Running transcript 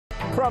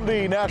From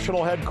the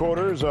national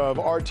headquarters of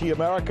RT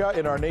America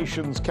in our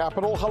nation's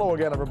capital. Hello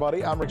again,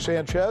 everybody. I'm Rick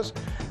Sanchez.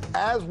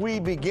 As we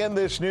begin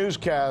this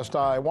newscast,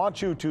 I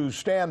want you to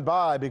stand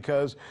by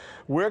because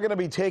we're going to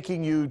be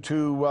taking you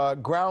to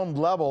ground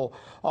level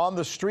on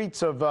the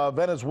streets of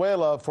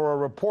Venezuela for a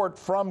report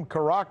from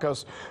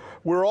Caracas.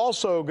 We're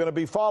also going to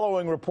be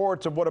following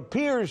reports of what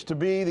appears to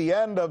be the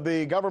end of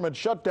the government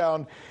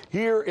shutdown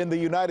here in the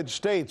United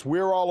States.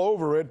 We're all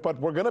over it, but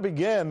we're going to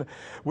begin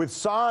with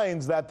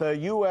signs that the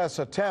U.S.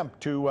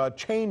 attempt to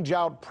change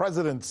out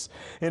presidents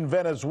in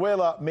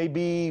Venezuela may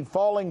be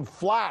falling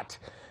flat.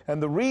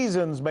 And the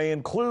reasons may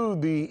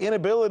include the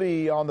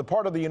inability on the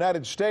part of the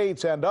United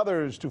States and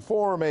others to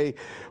form a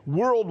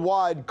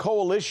worldwide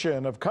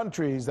coalition of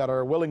countries that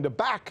are willing to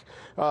back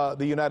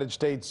the United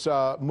States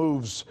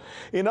moves.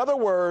 In other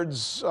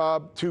words,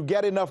 to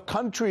get enough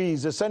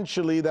countries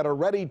essentially that are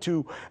ready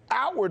to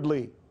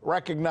outwardly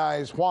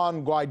recognize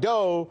Juan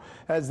Guaido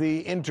as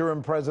the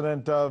interim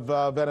president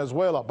of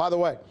Venezuela. By the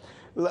way,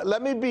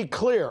 let me be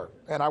clear,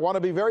 and I want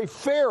to be very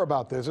fair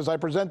about this as I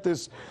present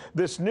this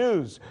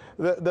news.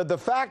 The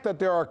fact that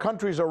there are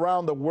countries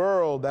around the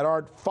world that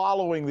aren't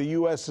following the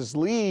U.S.'s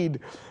lead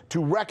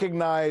to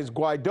recognize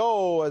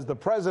Guaido as the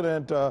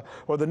president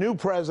or the new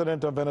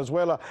president of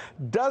Venezuela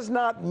does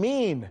not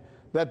mean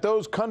that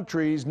those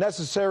countries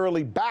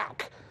necessarily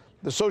back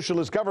the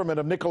socialist government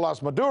of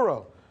Nicolas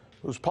Maduro,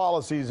 whose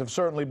policies have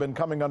certainly been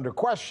coming under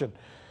question.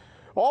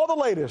 All the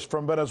latest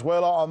from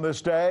Venezuela on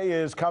this day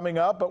is coming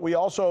up, but we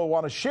also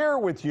want to share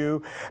with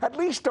you at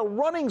least a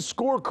running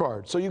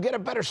scorecard so you get a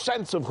better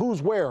sense of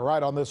who's where,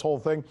 right, on this whole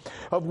thing,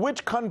 of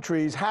which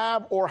countries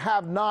have or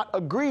have not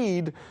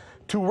agreed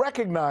to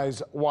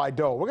recognize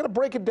Guaido. We're going to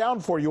break it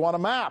down for you on a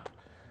map,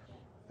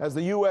 as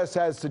the U.S.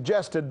 has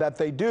suggested that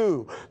they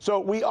do. So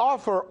we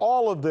offer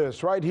all of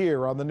this right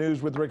here on the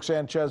News with Rick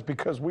Sanchez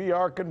because we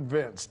are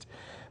convinced,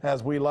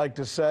 as we like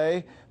to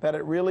say, that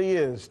it really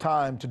is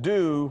time to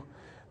do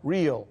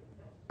real,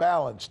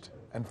 balanced,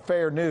 and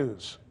fair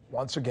news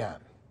once again.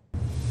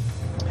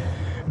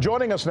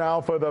 Joining us now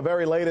for the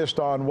very latest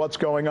on what's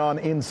going on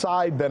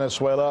inside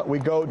Venezuela, we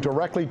go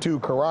directly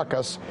to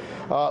Caracas.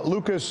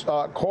 Lucas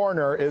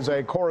Koerner is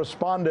a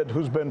correspondent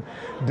who's been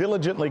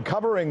diligently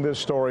covering this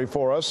story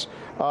for us.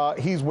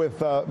 He's with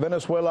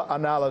Venezuela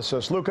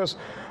Analysis. Lucas,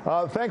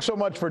 thanks so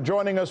much for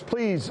joining us.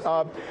 Please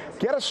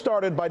get us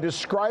started by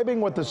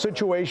describing what the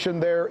situation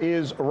there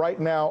is right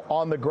now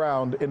on the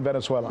ground in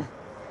Venezuela.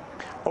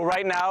 Well,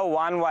 right now,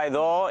 Juan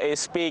Guaido is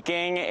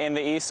speaking in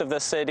the east of the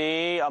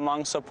city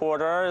among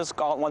supporters,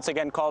 once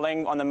again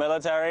calling on the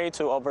military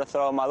to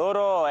overthrow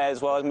Maduro,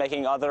 as well as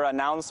making other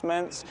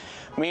announcements.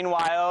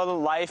 Meanwhile,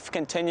 life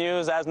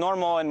continues as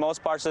normal in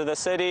most parts of the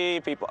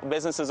city.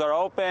 Businesses are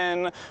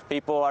open,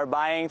 people are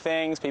buying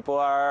things, people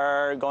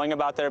are going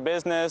about their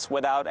business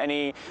without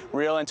any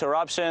real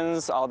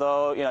interruptions,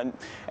 although,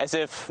 as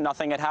if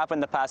nothing had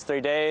happened the past 3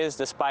 days,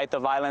 despite the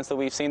violence that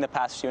we've seen the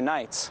past few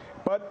nights.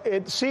 But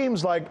it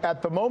seems like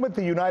at the moment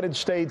the United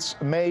States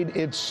made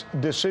its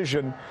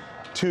decision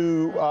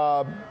to,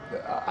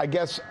 I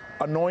guess,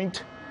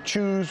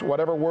 choose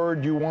whatever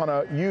word you want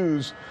to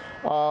use,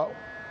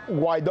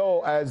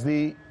 Guaido as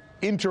the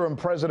interim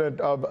president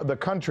of the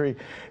country,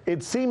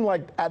 it seemed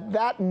like at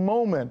that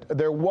moment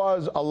there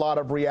was a lot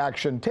of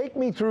reaction. Take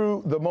me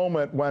through the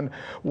moment when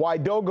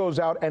Guaido goes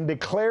out and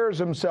declares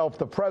himself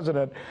the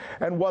president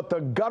and what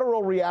the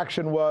guttural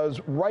reaction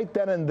was right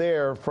then and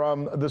there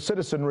from the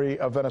citizenry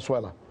of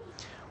Venezuela.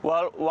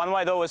 Well, Juan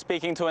Guaido was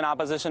speaking to an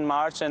opposition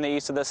march in the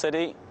east of the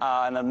city,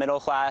 in the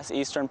middle-class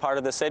eastern part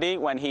of the city,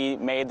 when he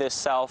made this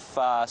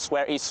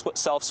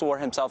self-swore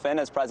himself in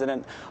as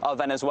president of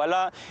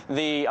Venezuela.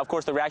 Of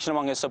course, the reaction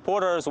among his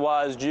supporters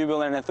was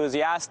jubilant and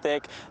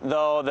enthusiastic,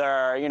 though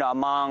they're,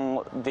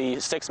 among the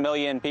 6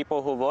 million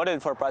people who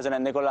voted for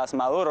President Nicolas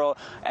Maduro,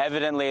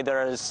 evidently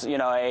there's,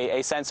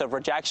 a sense of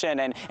rejection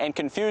and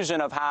confusion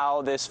of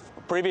how this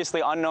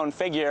previously unknown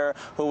figure,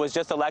 who was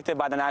just elected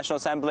by the National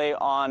Assembly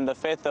on the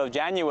 5th of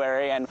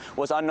January and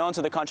was unknown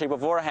to the country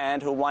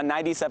beforehand, who won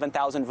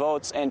 97,000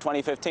 votes in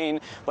 2015,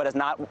 but has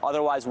not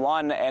otherwise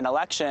won an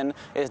election,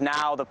 is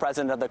now the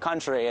president of the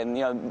country.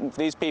 And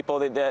these people,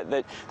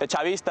 the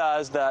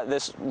Chavistas,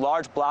 this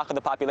large block of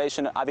the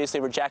population, obviously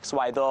rejects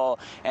Guaido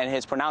and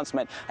his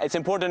pronouncement. It's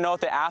important to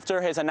note that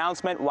after his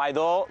announcement,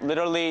 Guaido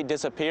literally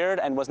disappeared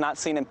and was not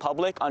seen in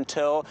public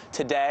until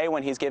today,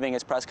 when he's giving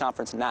his press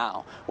conference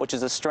now, which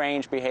is a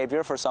strange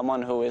behavior for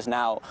someone who is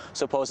now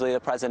supposedly the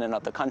president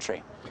of the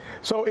country.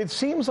 So it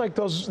seems like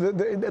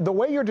the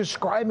way you're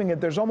describing it,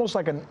 there's almost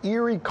like an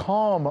eerie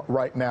calm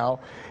right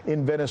now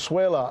in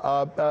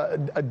Venezuela.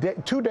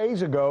 2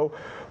 days ago,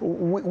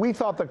 we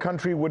thought the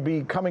country would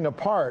be coming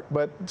apart.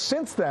 But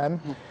since then,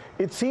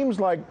 it seems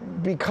like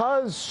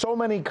because so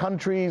many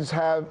countries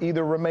have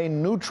either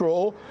remained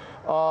neutral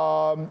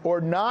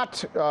or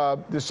not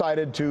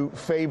decided to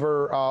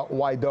favor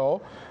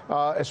Guaido,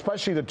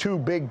 especially the two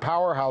big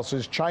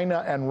powerhouses,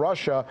 China and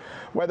Russia,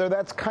 whether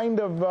that's kind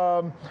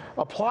of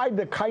applied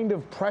the kind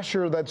of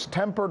pressure that's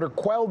tempered or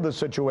quelled the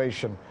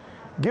situation.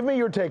 Give me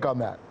your take on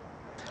that.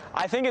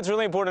 I think it's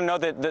really important to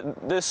note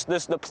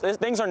that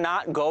things are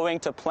not going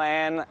to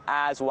plan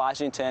as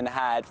Washington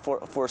had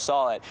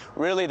foresaw it.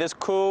 Really, this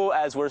coup,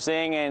 as we're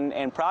seeing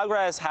in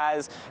progress,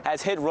 has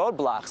hit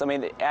roadblocks. I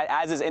mean,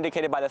 as is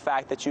indicated by the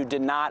fact that you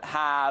did not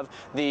have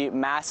the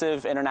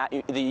massive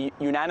the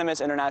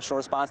unanimous international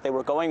response they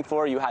were going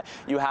for. You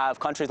have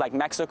countries like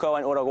Mexico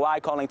and Uruguay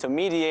calling to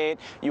mediate.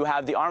 You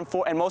have the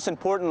and most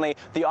importantly,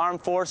 the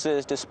armed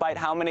forces, despite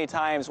how many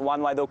times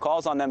Juan Guaido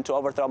calls on them to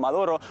overthrow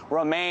Maduro,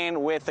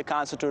 remain with the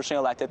constitutionally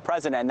elected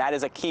president, and that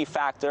is a key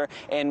factor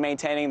in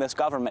maintaining this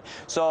government.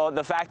 So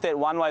the fact that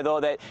Juan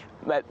Guaido,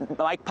 that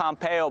Mike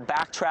Pompeo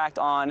backtracked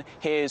on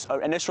his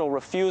initial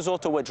refusal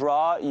to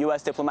withdraw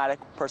U.S. diplomatic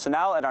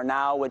personnel and are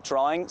now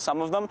withdrawing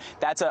some of them,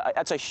 that's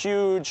a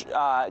huge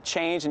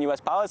change in U.S.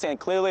 policy, and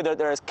clearly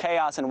there is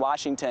chaos in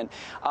Washington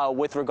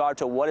with regard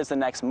to what is the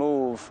next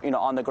move,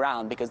 on the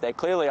ground, because they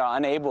clearly are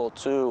unable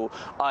to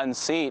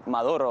unseat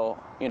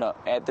Maduro,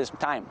 at this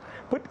time.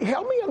 But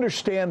help me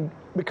understand,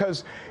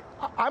 because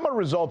I'm a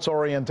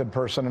results-oriented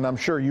person, and I'm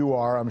sure you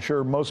are. I'm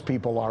sure most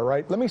people are,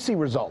 right? Let me see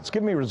results.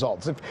 Give me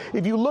results.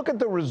 If you look at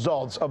the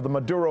results of the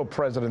Maduro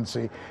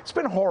presidency, it's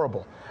been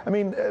horrible. I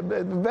mean,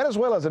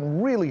 Venezuela's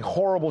in really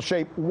horrible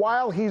shape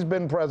while he's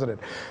been president.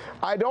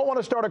 I don't want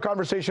to start a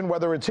conversation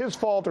whether it's his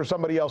fault or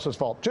somebody else's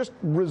fault, just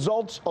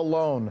results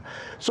alone.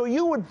 So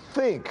you would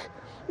think,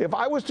 if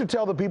I was to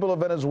tell the people of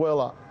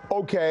Venezuela,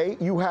 okay,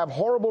 you have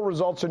horrible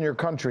results in your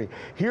country,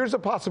 here's a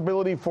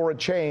possibility for a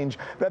change,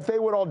 that they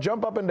would all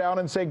jump up and down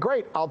and say,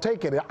 great, I'll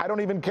take it. I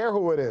don't even care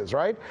who it is,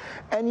 right?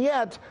 And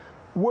yet,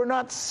 we're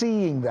not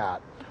seeing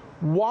that.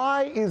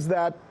 Why is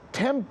that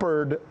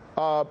tempered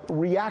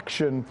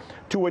reaction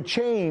to a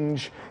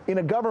change in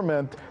a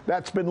government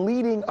that's been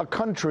leading a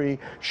country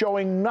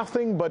showing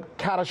nothing but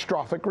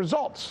catastrophic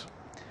results?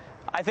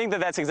 I think that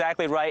that's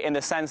exactly right, in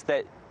the sense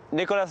that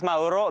Nicolas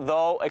Maduro,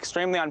 though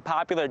extremely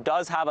unpopular,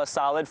 does have a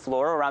solid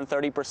floor, around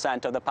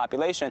 30% of the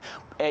population.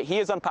 He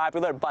is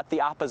unpopular, but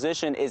the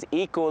opposition is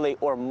equally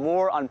or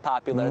more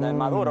unpopular than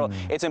Maduro.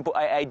 It's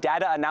a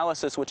data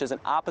analysis, which is an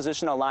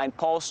opposition-aligned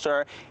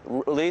pollster,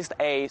 released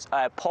a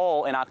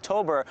poll in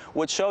October,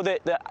 which showed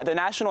that the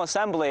National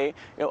Assembly,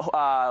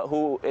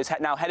 who is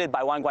now headed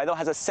by Juan Guaido,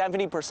 has a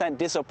 70%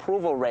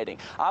 disapproval rating.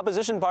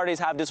 Opposition parties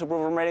have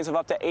disapproval ratings of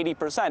up to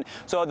 80%.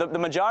 So the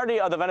majority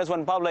of the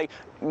Venezuelan public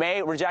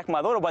may reject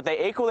Maduro, but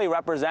they equally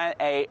represent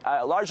a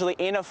largely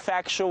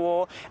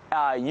ineffectual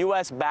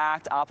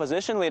U.S.-backed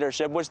opposition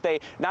leadership, which they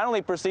not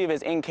only perceive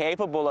as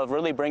incapable of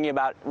really bringing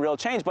about real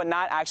change, but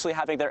not actually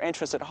having their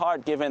interests at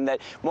heart, given that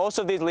most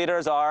of these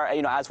leaders are,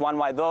 as Juan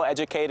Guaido,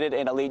 educated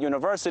in elite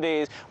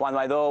universities. Juan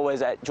Guaido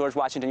was at George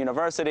Washington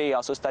University. He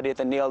also studied at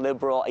the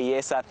neoliberal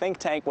IESA think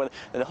tank, with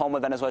the home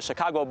of Venezuela's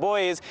Chicago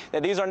Boys.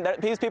 That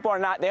these people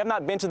they have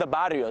not been to the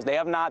barrios.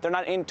 They're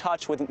not in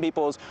touch with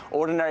people's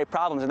ordinary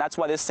problems, and that's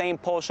why this same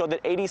poll showed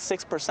that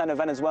 86% of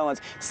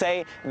Venezuelans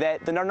say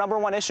that the number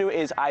one issue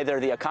is either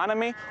the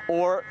economy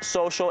or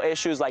social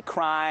issues like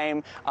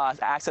crime,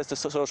 access to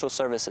social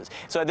services.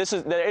 So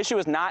the issue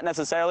is not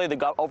necessarily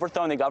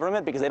overthrowing the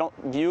government, because they don't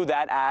view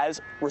that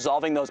as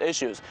resolving those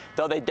issues.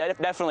 Though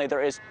definitely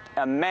there is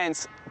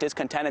immense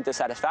discontent and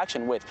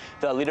dissatisfaction with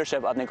the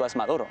leadership of Nicolas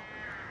Maduro.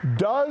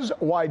 Does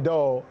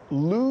Guaido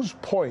lose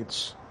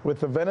points with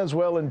the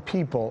Venezuelan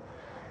people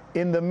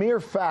in the mere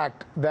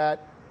fact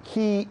that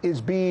he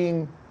is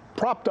being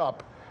propped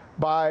up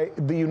by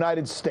the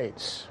United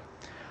States?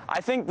 I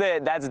think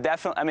that that's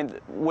definitely,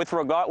 with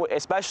regard,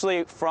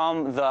 especially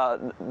from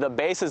the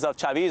basis of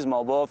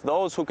Chavismo, both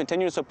those who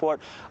continue to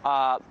support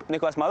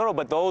Nicolas Maduro,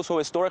 but those who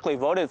historically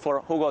voted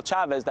for Hugo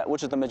Chavez,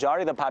 which is the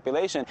majority of the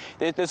population,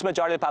 this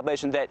majority of the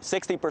population, that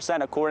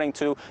 60%, according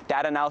to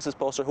data analysis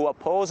pollster, who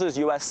opposes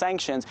U.S.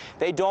 sanctions,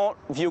 they don't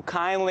view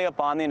kindly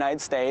upon the United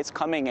States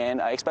coming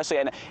in, especially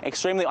an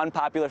extremely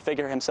unpopular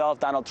figure himself,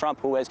 Donald Trump,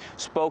 who has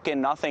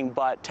spoken nothing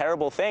but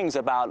terrible things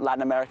about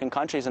Latin American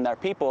countries and their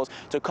peoples,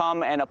 to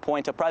come and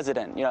appoint a president.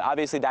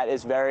 Obviously that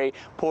is very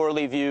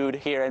poorly viewed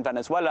here in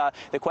Venezuela.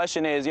 The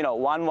question is,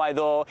 Juan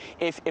Guaido,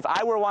 if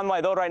I were Juan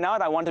Guaido right now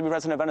and I wanted to be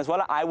president of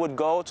Venezuela, I would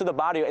go to the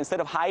barrio. Instead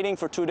of hiding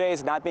for 2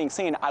 days, not being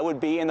seen, I would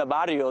be in the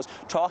barrios,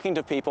 talking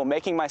to people,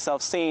 making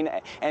myself seen,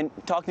 and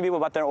talking to people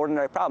about their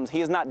ordinary problems.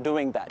 He is not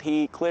doing that.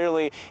 He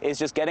clearly is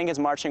just getting his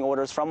marching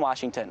orders from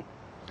Washington.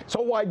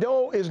 So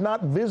Guaido is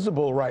not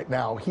visible right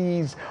now.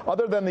 He's,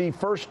 other than the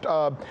first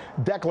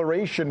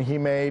declaration he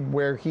made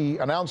where he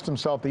announced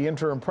himself the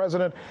interim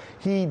president,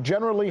 he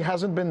generally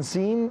hasn't been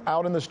seen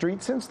out in the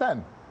street since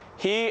then.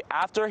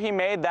 After he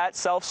made that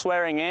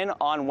self-swearing in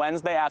on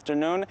Wednesday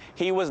afternoon,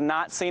 he was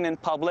not seen in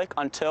public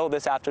until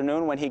this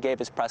afternoon, when he gave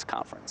his press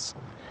conference.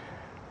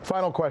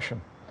 Final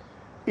question.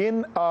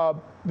 In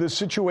the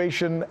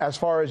situation, as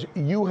far as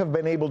you have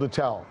been able to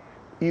tell,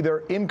 either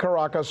in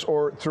Caracas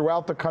or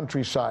throughout the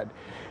countryside,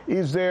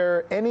 is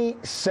there any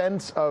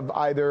sense of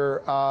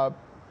either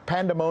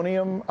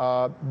pandemonium,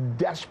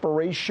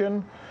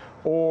 desperation,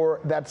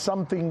 or that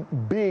something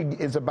big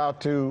is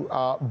about to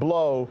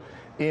blow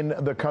in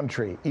the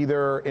country,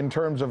 either in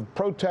terms of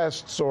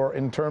protests or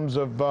in terms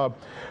of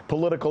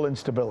political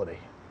instability?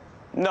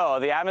 No,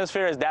 the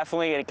atmosphere is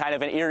definitely kind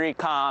of an eerie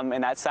calm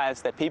in that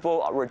sense that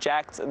people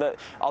reject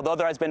although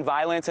there has been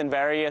violence in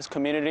various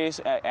communities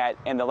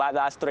in the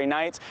last 3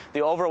 nights,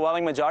 the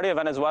overwhelming majority of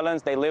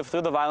Venezuelans, they lived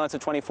through the violence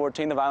of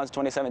 2014, the violence of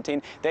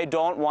 2017. They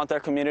don't want their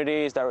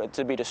communities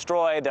to be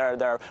destroyed,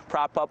 their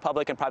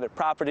public and private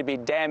property to be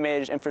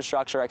damaged,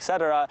 infrastructure,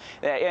 etc.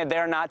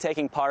 They're not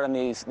taking part in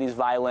these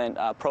violent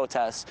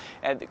protests.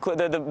 And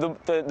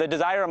the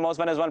desire of most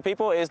Venezuelan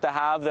people is to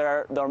have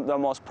their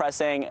most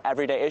pressing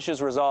everyday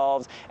issues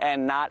resolved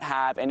and not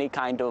have any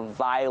kind of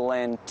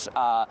violent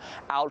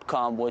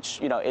outcome, which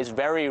is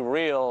very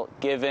real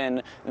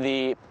given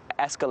the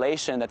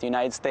escalation that the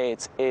United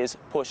States is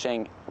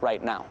pushing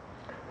right now.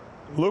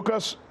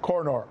 Lucas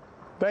Koerner,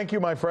 thank you,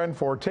 my friend,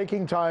 for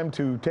taking time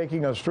to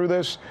taking us through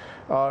this.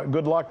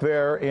 Good luck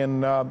there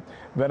in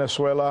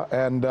Venezuela,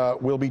 and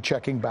we'll be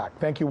checking back.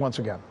 Thank you once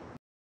again.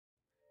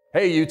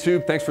 Hey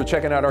YouTube, thanks for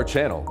checking out our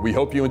channel. We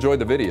hope you enjoyed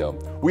the video.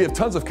 We have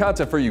tons of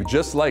content for you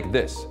just like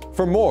this.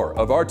 For more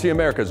of RT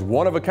America's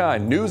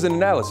one-of-a-kind news and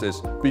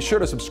analysis, be sure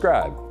to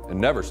subscribe and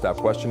never stop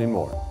questioning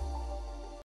more.